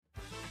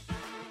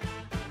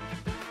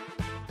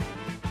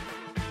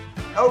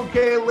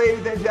Okay,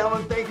 ladies and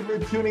gentlemen, thank you for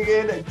tuning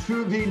in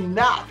to the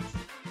Not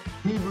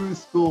Hebrew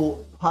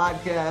School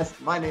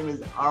podcast. My name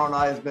is Aaron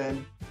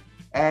Eisman,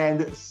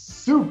 and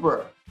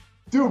super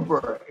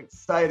duper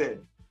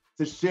excited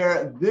to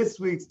share this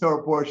week's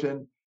Torah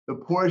portion, the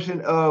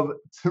portion of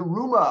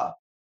Teruma.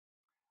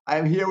 I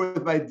am here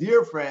with my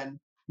dear friend,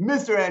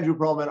 Mr. Andrew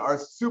Perlman, our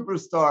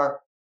superstar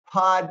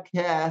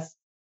podcast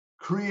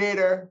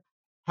creator.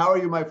 How are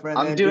you, my friend,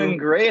 I'm Andrew? doing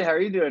great. How are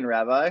you doing,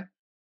 Rabbi?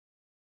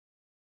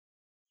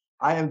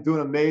 I am doing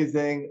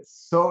amazing.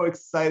 So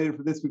excited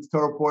for this week's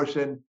Torah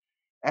portion.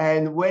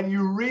 And when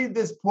you read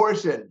this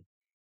portion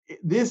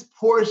is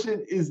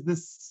the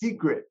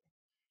secret.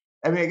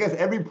 I mean, I guess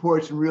every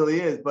portion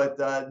really is, but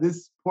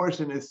this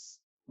portion is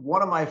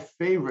one of my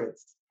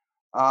favorites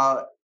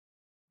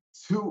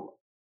to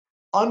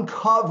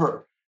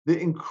uncover the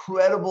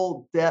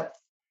incredible depth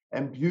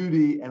and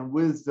beauty and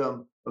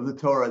wisdom of the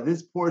Torah.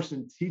 This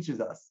portion teaches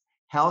us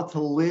how to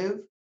live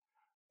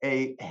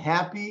a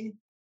happy,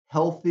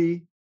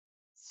 healthy,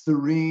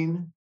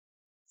 serene,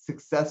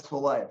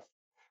 successful life.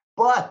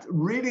 But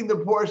reading the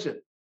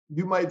portion,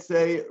 you might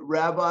say,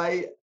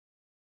 Rabbi,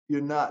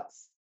 you're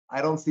nuts.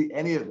 I don't see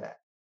any of that.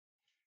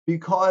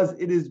 Because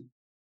it is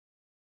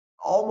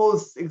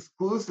almost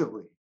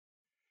exclusively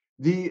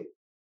the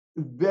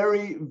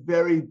very,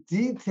 very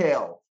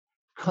detailed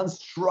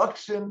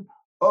construction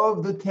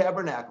of the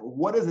tabernacle.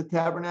 What is a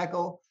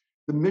tabernacle?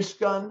 The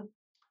Mishkan.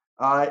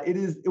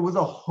 It was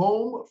a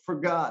home for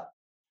God.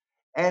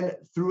 And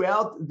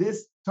throughout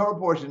this Torah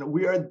portion,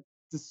 we're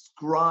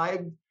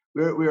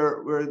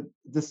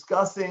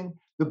discussing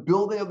the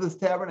building of this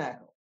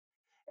tabernacle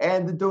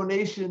and the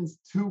donations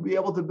to be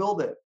able to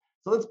build it.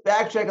 So let's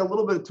backtrack a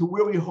little bit to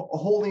where we're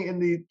holding in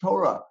the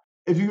Torah.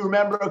 If you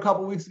remember, a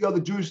couple of weeks ago,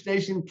 the Jewish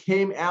nation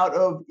came out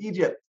of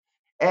Egypt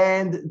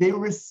and they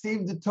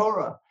received the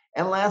Torah.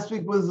 And last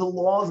week was the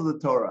laws of the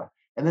Torah.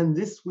 And then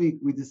this week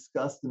we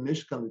discussed the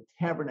Mishkan, the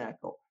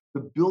tabernacle,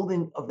 the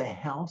building of the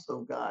house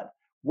of God.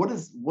 What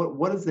is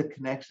the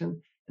connection?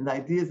 And the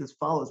idea is as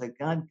follows, that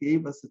God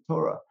gave us the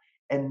Torah.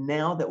 And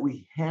now that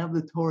we have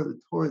the Torah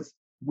is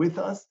with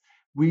us,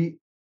 we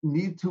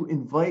need to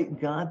invite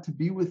God to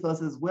be with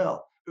us as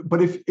well.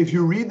 But if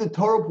you read the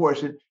Torah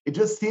portion, it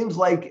just seems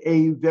like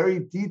a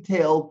very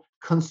detailed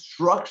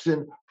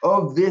construction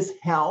of this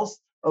house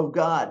of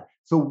God.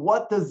 So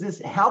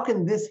how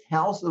can this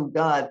house of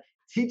God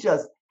teach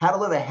us how to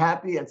live a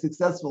happy and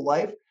successful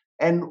life?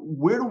 And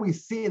where do we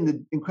see in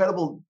the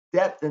incredible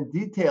depth and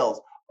details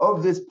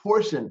of this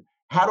portion,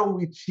 how do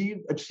we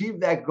achieve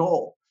that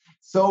goal?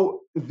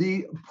 So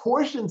the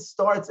portion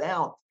starts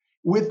out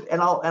with,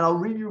 and I'll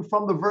read you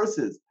from the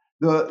verses.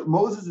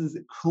 Moses is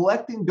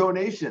collecting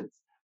donations,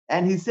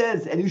 and he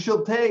says, "And you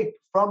shall take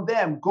from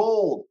them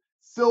gold,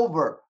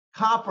 silver,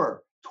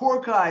 copper,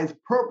 turquoise,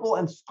 purple,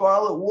 and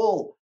scarlet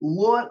wool,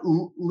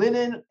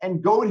 linen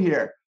and goat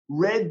hair,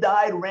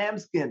 red-dyed ram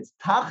skins,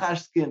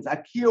 tachash skins,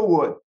 acacia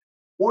wood,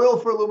 oil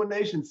for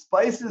illumination,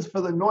 spices for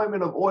the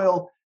anointment of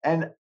oil,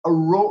 and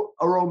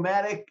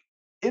aromatic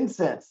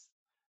incense,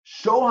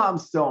 shoham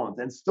stones,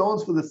 and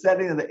stones for the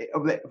setting for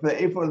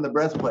the ephod and the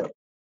breastplate."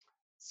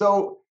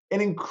 So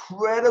an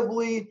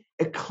incredibly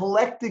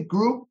eclectic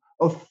group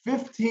of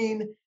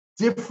 15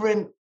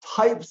 different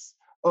types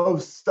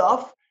of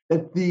stuff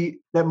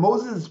that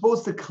Moses is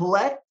supposed to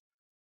collect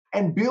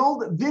and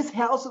build this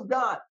house of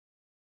God.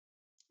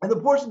 And the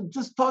portion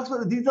just talks about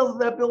the details of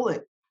that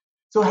building.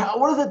 So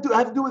what does that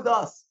have to do with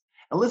us?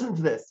 And listen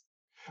to this.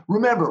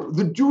 Remember,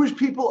 the Jewish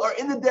people are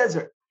in the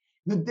desert.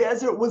 The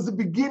desert was the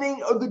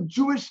beginning of the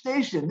Jewish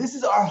nation. This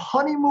is our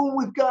honeymoon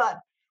with God,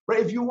 right?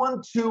 If you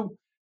want to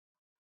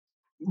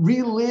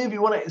relive,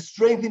 you want to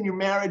strengthen your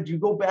marriage, you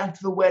go back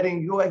to the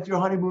wedding, you go back to your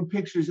honeymoon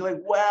pictures. You're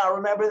like, wow,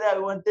 remember that?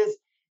 We went this.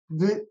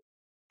 The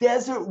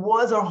desert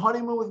was our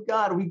honeymoon with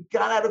God. We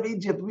got out of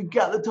Egypt. We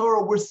got the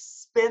Torah. We're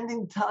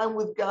spending time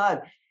with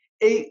God.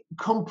 A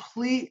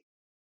complete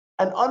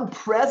and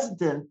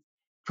unprecedented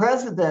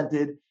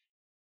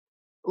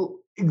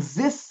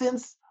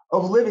existence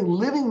of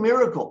living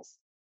miracles.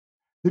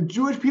 The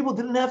Jewish people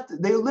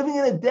they were living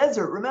in a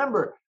desert.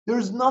 Remember,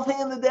 there's nothing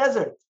in the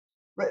desert.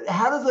 Right?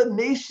 How does a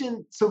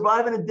nation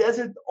survive in a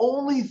desert?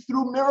 Only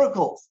through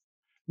miracles.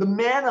 The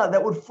manna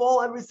that would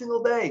fall every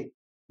single day,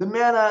 the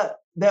manna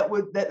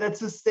that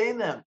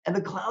sustained them, and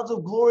the clouds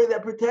of glory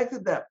that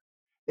protected them.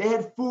 They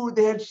had food,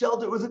 they had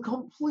shelter. It was a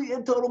complete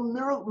and total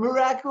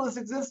miraculous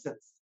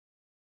existence.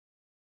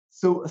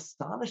 So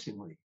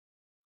astonishingly,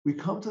 we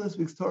come to this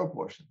week's Torah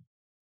portion,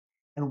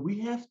 and we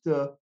have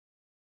to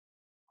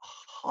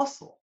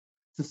hustle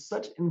to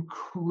such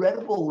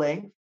incredible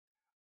length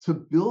to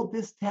build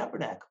this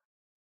tabernacle.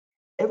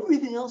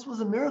 Everything else was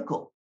a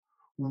miracle.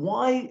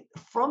 Why,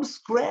 from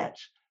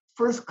scratch,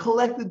 first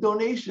collect the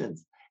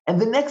donations? And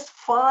the next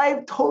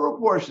 5 Torah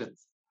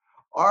portions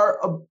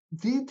are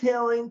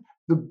detailing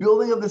the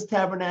building of this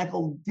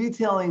tabernacle,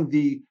 detailing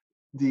the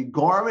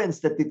garments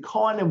that the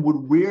Kohanim would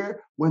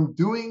wear when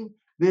doing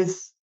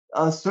this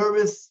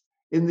service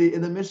in the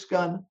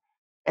Mishkan.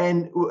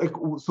 And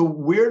so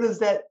where does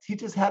that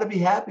teach us how to be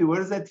happy? What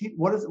is that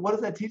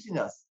teaching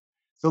us?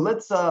 So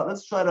let's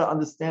try to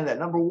understand that.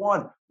 Number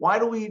one, why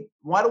do we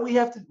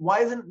have to? Why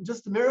isn't it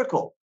just a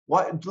miracle?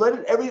 Why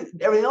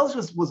everything else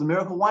just was a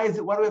miracle? Why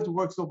do we have to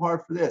work so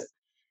hard for this?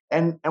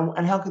 And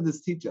how could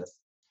this teach us?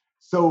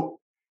 So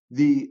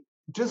the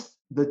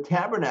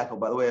tabernacle,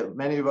 by the way,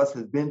 many of us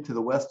have been to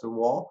the Western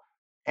Wall,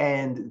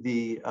 and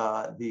the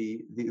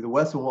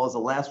Western Wall is the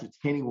last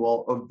retaining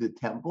wall of the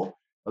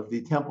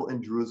temple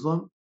in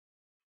Jerusalem.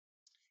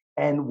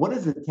 And what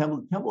is the temple?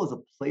 The temple is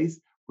a place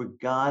where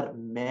God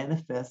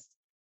manifests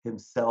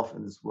himself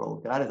in this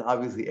world. God is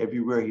obviously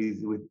everywhere.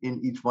 He's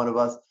within each one of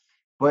us.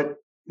 But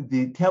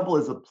the temple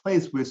is a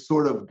place where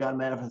sort of God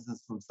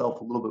manifests himself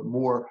a little bit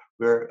more,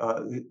 where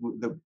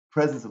the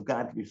presence of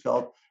God can be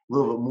felt a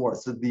little bit more.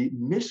 So the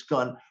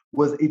Mishkan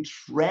was a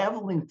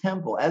traveling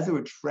temple. As they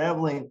were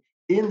traveling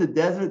in the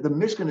desert, the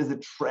Mishkan is a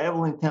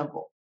traveling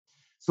temple.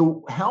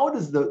 So how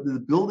does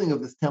the building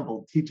of this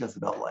temple teach us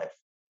about life?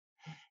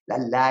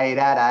 You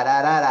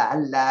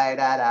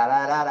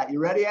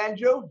ready,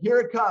 Andrew? Here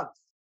it comes.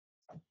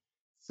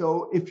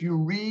 So if you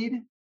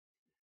read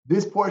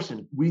this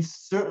portion, we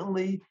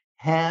certainly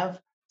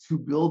have to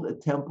build a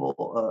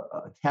temple,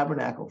 a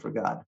tabernacle for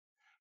God.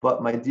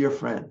 But my dear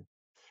friend,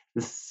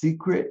 the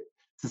secret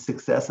to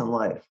success in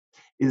life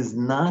is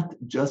not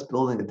just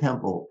building a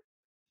temple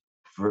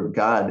for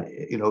God,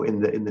 in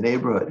the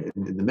neighborhood,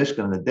 in the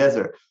Mishkan, in the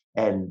desert,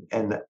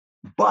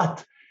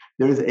 but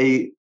there is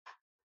a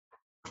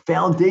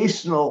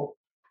foundational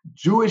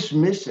Jewish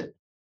mission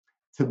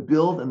to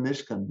build a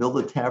Mishkan, build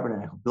a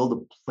tabernacle, build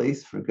a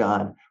place for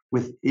God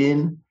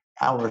within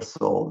our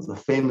souls. A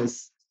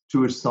famous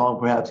Jewish song,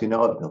 perhaps you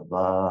know it.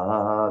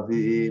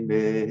 Vavi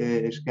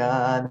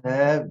Mishkan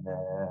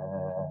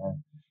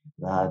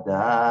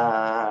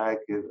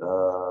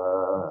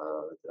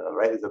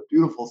right? It's a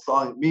beautiful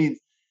song. It means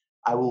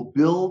I will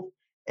build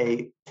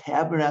a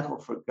tabernacle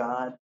for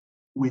God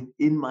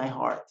within my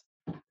heart.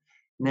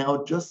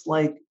 Now, just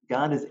like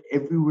God is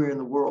everywhere in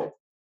the world,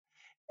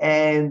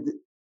 and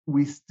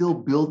we still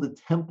build a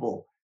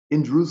temple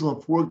in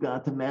Jerusalem for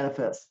God to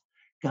manifest.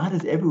 God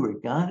is everywhere.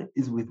 God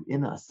is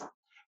within us.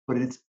 But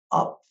it's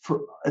up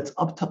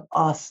to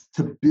us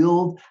to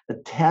build a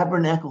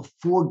tabernacle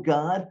for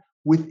God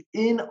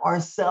within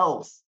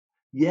ourselves.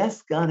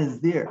 Yes, God is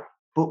there,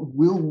 but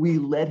will we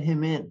let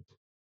him in?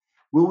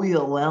 Will we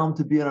allow him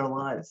to be in our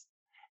lives?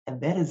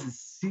 And that is the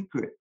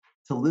secret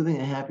to living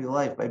a happy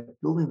life, by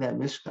building that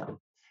Mishkan.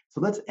 So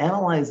let's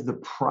analyze the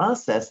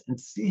process and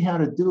see how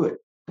to do it.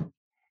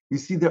 You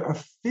see, there are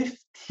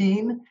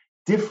 15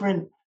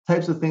 different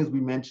types of things we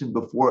mentioned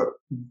before,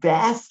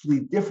 vastly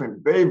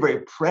different, very,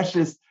 very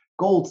precious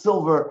gold,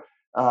 silver,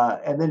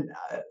 and then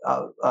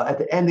at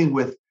the ending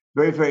with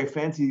very, very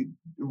fancy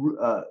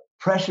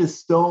precious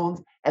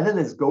stones. And then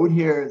there's goat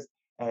hairs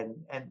and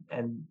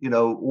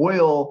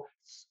oil,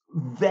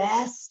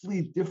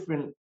 vastly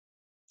different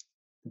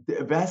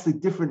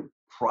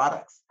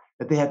products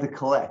that they had to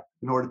collect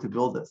in order to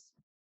build this.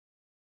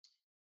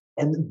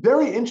 And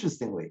very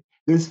interestingly,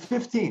 there's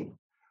 15,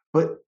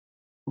 but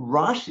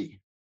Rashi,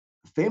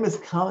 a famous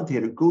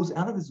commentator, goes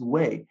out of his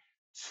way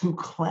to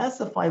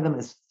classify them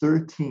as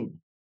 13.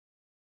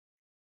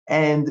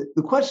 And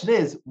the question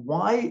is,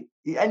 why?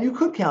 And you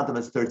could count them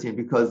as 13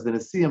 because the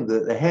Nesiim,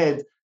 the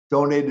head,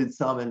 donated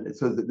some, and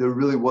so there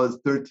really was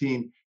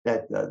 13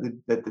 that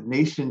the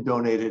nation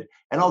donated.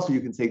 And also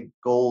you can say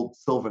gold,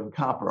 silver, and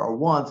copper are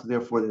one, so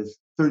therefore there's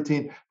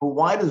 13. But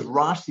why does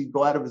Rashi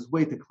go out of his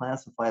way to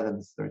classify them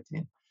as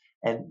 13?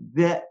 And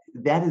that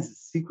is the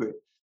secret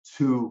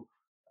to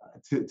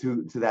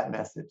that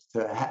message,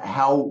 to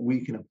how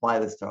we can apply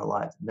this to our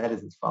lives. And that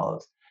is as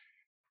follows: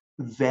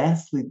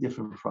 vastly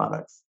different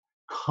products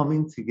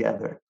coming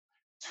together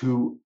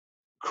to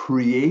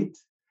create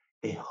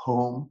a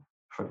home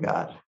for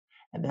God.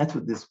 And that's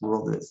what this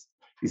world is.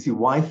 You see,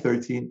 why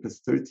 13? Because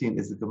 13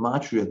 is the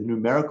gematria, the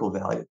numerical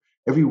value.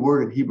 Every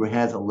word in Hebrew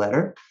has a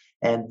letter,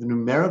 and the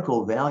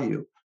numerical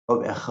value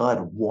of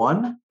echad,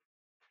 1,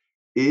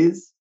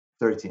 is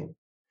 13.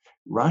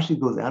 Rashi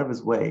goes out of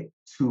his way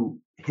to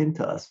hint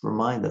to us,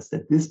 remind us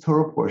that this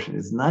Torah portion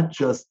is not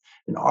just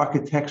an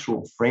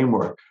architectural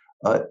framework,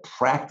 a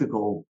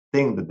practical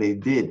thing that they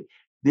did.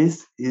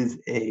 This is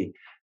a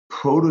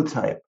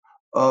prototype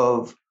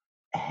of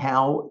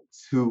how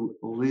to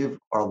live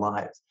our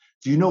lives.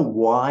 Do you know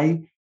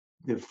why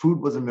the food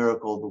was a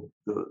miracle,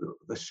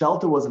 the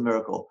shelter was a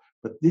miracle,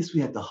 but this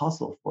we had to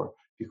hustle for?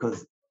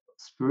 Because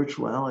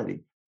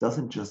spirituality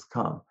doesn't just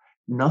come.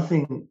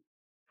 Nothing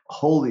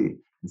holy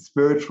and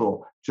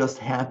spiritual just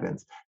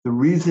happens. The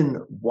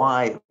reason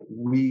why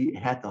we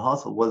had to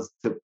hustle was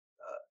to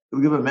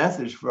give a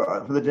message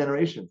for the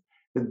generations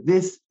that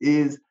this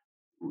is,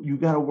 you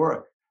got to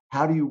work.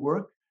 How do you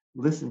work?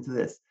 Listen to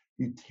this.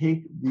 You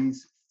take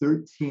these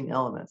 13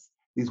 elements,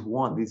 these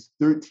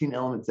 13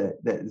 elements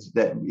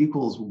that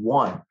equals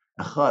one,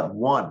 echad,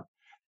 one,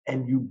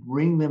 and you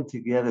bring them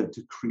together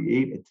to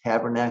create a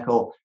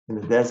tabernacle in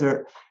the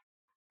desert.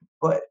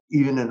 But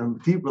even at a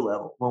deeper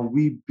level, when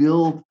we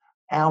build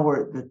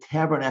the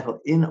tabernacle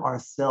in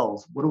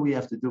ourselves, what do we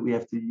have to do? We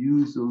have to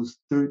use those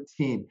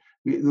 13,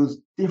 those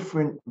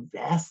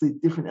vastly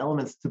different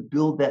elements to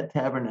build that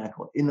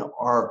tabernacle in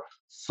our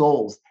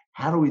souls.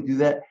 How do we do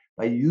that?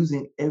 By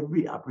using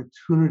every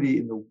opportunity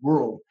in the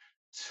world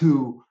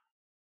to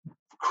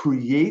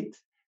create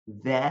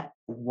that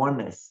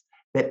oneness,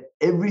 that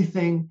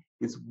everything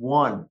is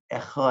one,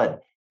 echad.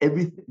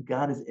 Everything,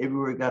 God is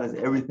everywhere, God is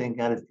everything,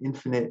 God is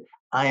infinite.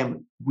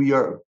 We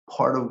are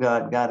part of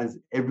God, God is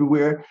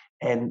everywhere,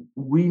 and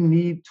we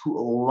need to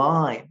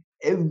align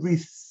every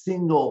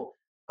single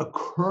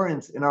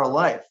occurrence in our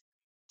life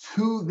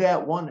to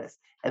that oneness.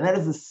 And that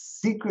is the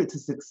secret to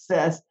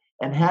success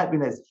and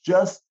happiness.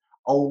 Just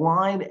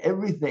align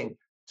everything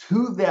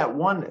to that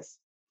oneness.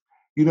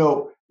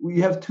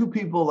 We have two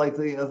people, like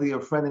a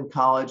friend in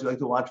college, you like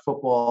to watch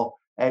football,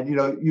 and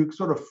you're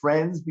sort of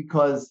friends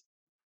because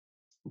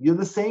you're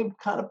the same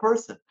kind of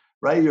person,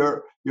 right?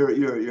 You're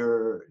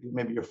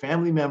maybe your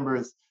family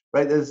members,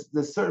 right? There's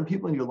certain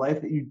people in your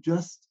life that you're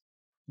just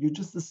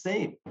the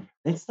same.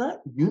 That's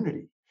not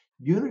unity.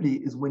 Unity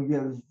is when you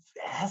have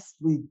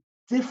vastly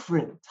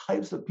different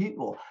types of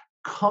people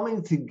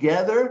coming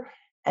together,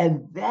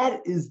 and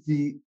that is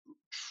the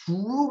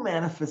true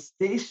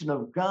manifestation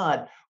of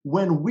God,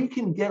 when we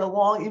can get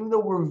along even though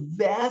we're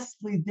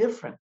vastly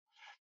different.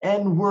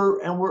 And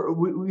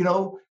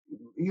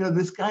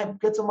this guy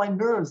gets on my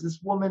nerves. This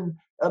woman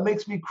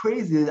makes me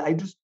crazy. I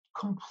just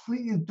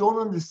completely don't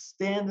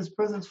understand this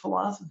person's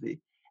philosophy.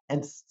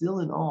 And still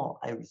in all,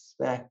 I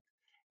respect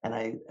and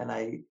I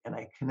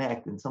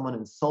connect. And someone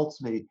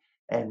insults me,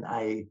 and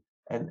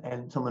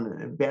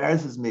someone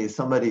embarrasses me.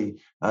 Somebody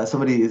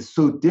is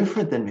so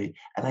different than me,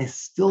 and I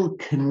still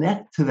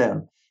connect to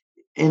them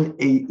in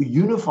a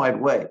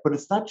unified way. But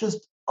it's not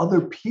just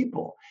other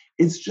people.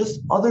 It's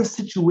just other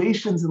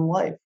situations in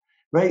life,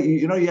 right?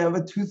 You have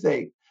a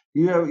toothache,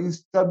 you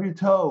stub your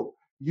toe,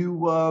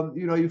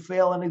 you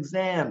fail an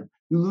exam,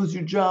 you lose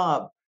your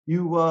job,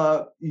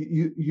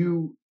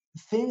 you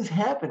things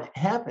happen.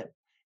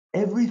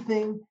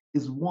 Everything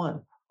is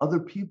one. Other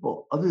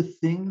people, other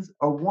things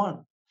are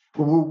one.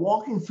 When we're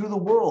walking through the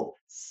world,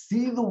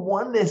 see the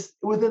oneness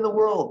within the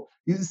world.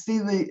 You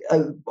see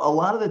a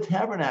lot of the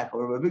tabernacle,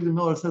 or Victor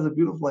Miller says a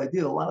beautiful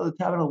idea. A lot of the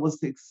tabernacle was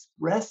to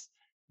express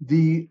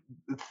the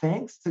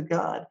thanks to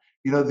God.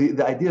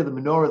 The idea of the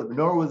menorah. The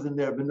menorah was in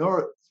there.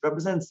 Menorah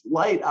represents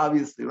light,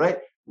 obviously, right?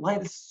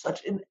 Light is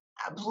such an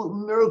absolute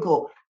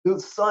miracle. The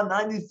sun,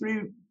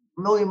 93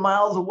 million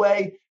miles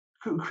away,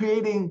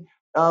 creating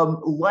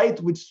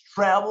light which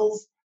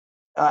travels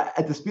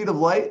at the speed of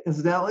light,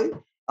 incidentally,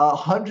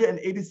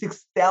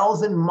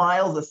 186,000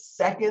 miles a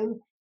second.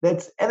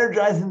 That's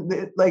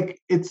energizing. Like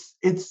it's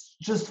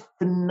just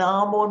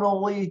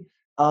phenomenally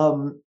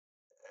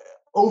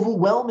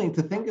overwhelming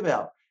to think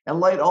about. And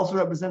light also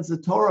represents the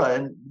Torah,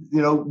 and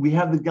we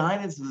have the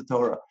guidance of the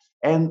Torah.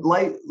 And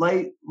light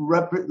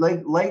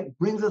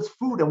brings us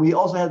food, and we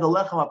also had the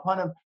lechem upon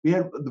him. We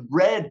had the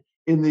bread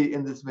in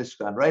this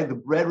Mishkan, right? The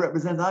bread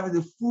represents,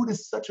 obviously, the food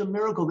is such a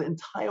miracle. The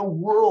entire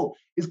world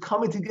is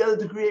coming together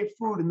to create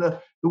food, and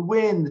the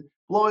wind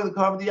blowing the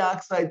carbon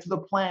dioxide to the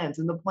plants,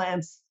 and the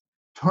plants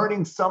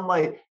turning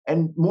sunlight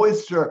and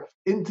moisture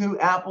into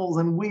apples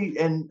and wheat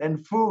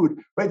and food,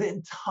 right? The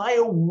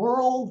entire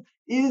world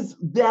is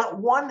that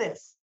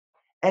oneness.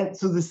 And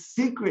so the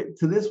secret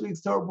to this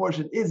week's Torah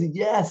portion is,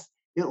 yes,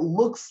 it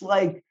looks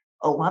like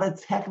a lot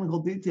of technical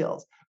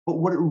details, but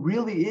what it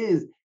really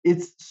is,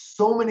 it's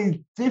so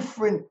many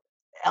different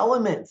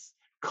elements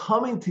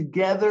coming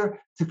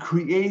together to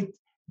create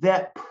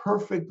that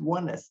perfect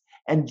oneness.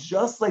 And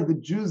just like the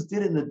Jews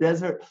did in the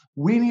desert,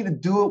 we need to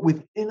do it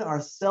within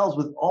ourselves,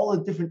 with all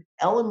the different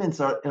elements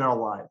in our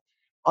life.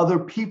 Other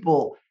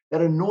people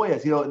that annoy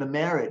us, in a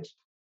marriage,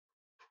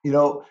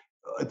 a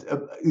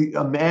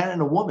man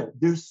and a woman,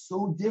 they're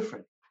so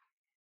different,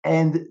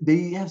 and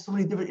they have so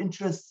many different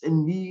interests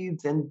and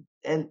needs, and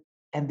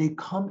they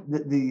come,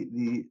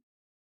 the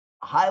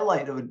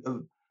highlight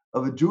of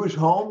a Jewish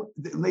home,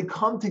 they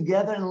come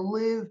together and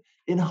live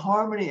in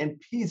harmony and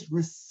peace,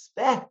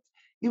 respect,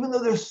 even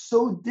though they're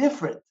so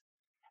different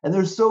and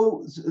they're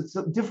so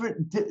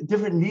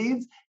different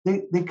needs,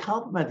 they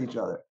complement each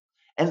other.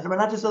 And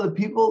not just other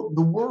people,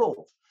 the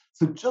world.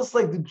 So just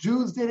like the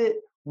Jews did it,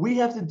 we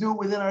have to do it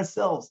within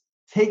ourselves.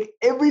 Take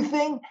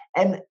everything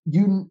and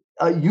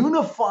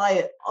unify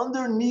it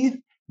underneath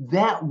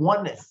that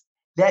oneness,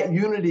 that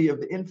unity of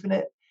the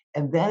infinite.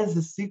 And that is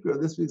the secret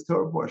of this week's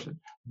Torah portion.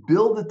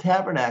 Build the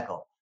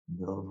tabernacle.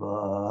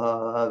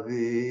 That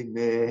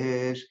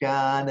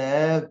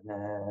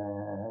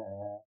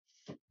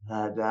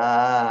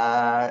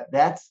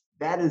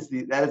is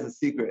the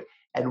secret.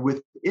 And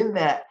within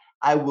that,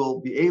 I will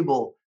be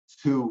able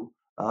to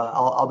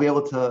I'll be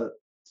able to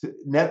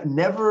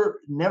never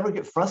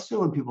get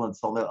frustrated when people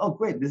insult me. Oh,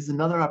 great! This is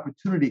another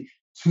opportunity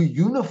to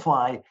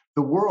unify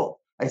the world.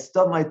 I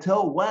stubbed my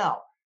toe.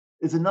 Wow.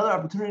 It's another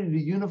opportunity to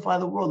unify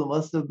the world. There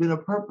must have been a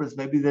purpose.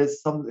 Maybe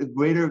there's some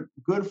greater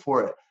good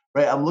for it.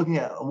 right? I'm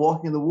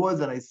walking in the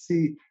woods and I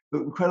see the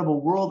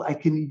incredible world. I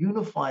can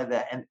unify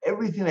that and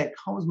everything that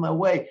comes my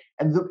way.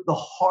 And the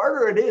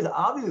harder it is,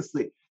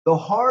 obviously, the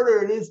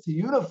harder it is to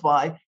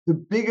unify, the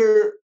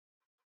bigger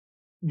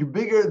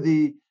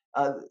the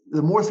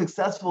more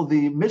successful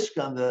the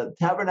Mishkan, the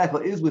tabernacle,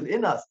 is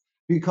within us,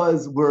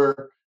 because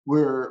we're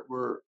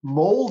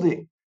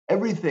molding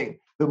everything.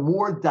 The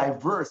more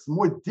diverse, the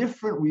more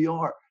different we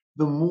are,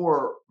 the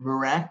more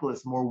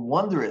miraculous, more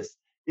wondrous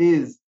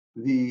is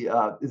the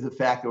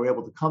fact that we're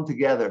able to come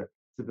together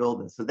to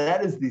build this. So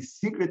that is the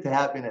secret to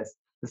happiness,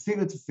 the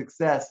secret to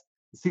success,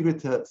 the secret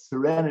to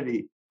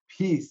serenity,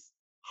 peace,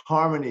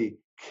 harmony,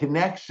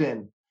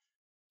 connection,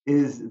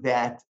 is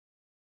that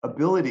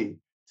ability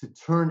to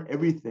turn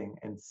everything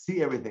and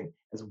see everything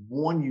as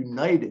one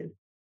united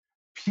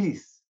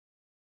piece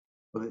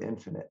of the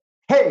infinite.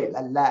 Hey,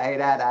 what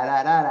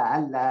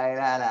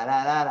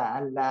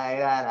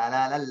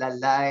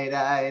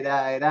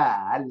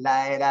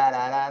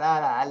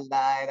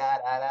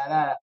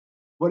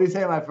do you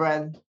say, my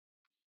friend?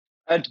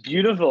 That's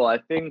beautiful. I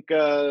think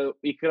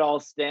we could all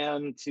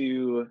stand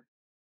to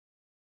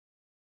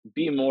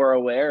be more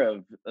aware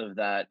of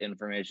that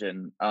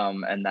information,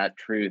 and that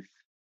truth,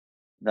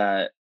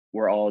 that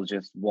we're all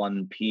just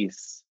one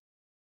piece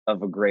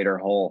of a greater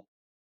whole.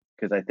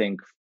 Because I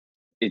think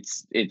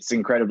it's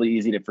incredibly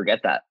easy to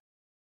forget that.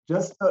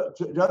 Just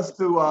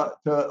to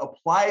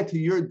apply it to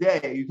your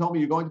day, you told me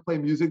you're going to play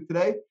music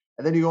today,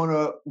 and then you're going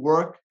to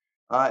work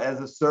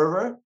as a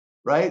server,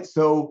 right?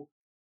 So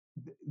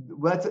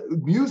that's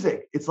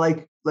music. It's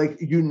music,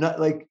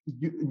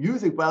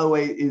 by the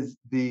way, is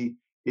the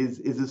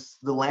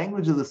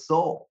language of the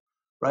soul,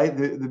 right?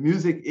 The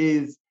music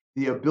is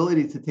the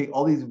ability to take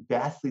all these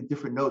vastly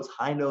different notes,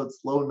 high notes,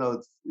 low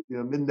notes,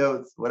 mid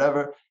notes,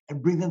 whatever,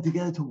 and bring them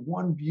together to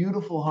one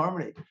beautiful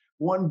harmony,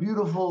 one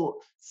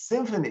beautiful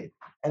symphony.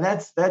 And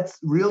that's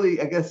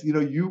really, I guess,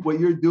 what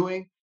you're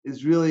doing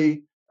is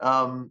really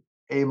a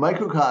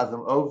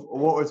microcosm of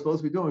what we're supposed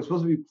to be doing. We're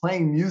supposed to be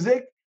playing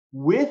music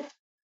with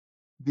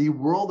the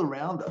world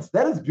around us.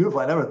 That is beautiful.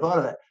 I never thought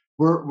of that.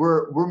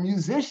 We're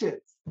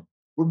musicians.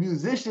 We're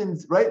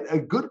musicians, right? A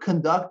good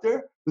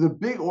conductor with a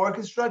big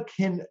orchestra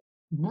can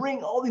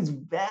bring all these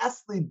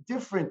vastly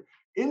different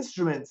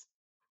instruments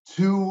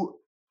to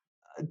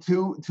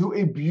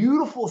a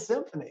beautiful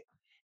symphony.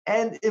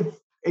 And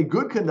if a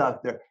good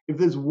conductor, if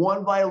there's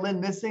one violin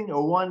missing,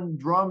 or one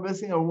drum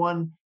missing, or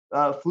one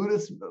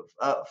flutist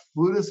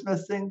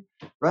missing,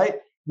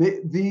 right?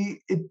 The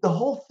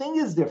whole thing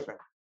is different.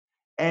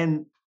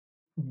 And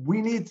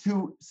we need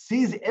to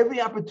seize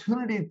every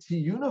opportunity to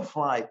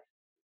unify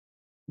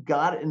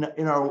God in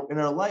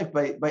our life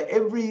by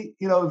every,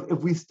 if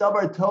we stub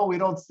our toe, we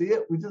don't see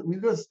it. We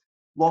just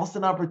lost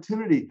an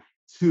opportunity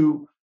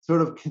to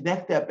sort of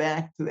connect that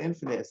back to the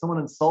infinite. If someone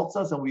insults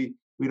us and we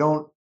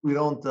don't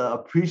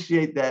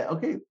appreciate that,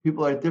 okay,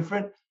 people are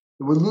different,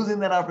 we're losing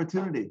that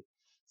opportunity.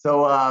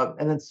 So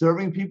and then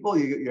serving people,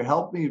 you're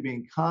helping, you're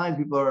being kind.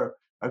 People are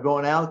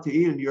going out to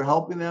eat and you're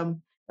helping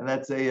them, and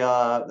that's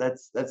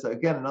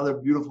again another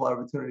beautiful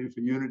opportunity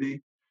for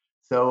unity.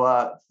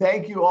 So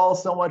thank you all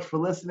so much for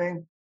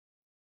listening.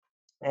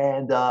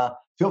 And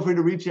feel free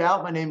to reach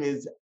out. My name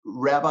is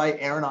Rabbi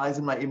Aaron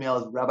Eisen. My email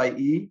is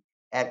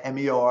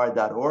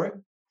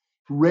rabbi.e@meor.org.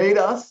 Rate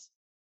us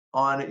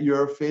on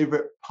your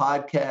favorite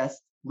podcast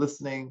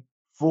listening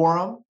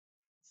forum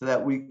so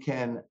that we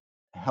can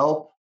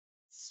help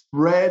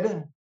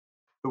spread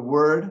the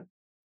word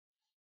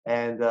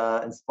and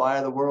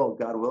inspire the world,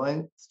 God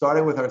willing,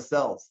 starting with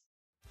ourselves.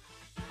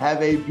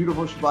 Have a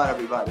beautiful Shabbat,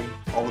 everybody.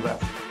 All the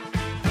best.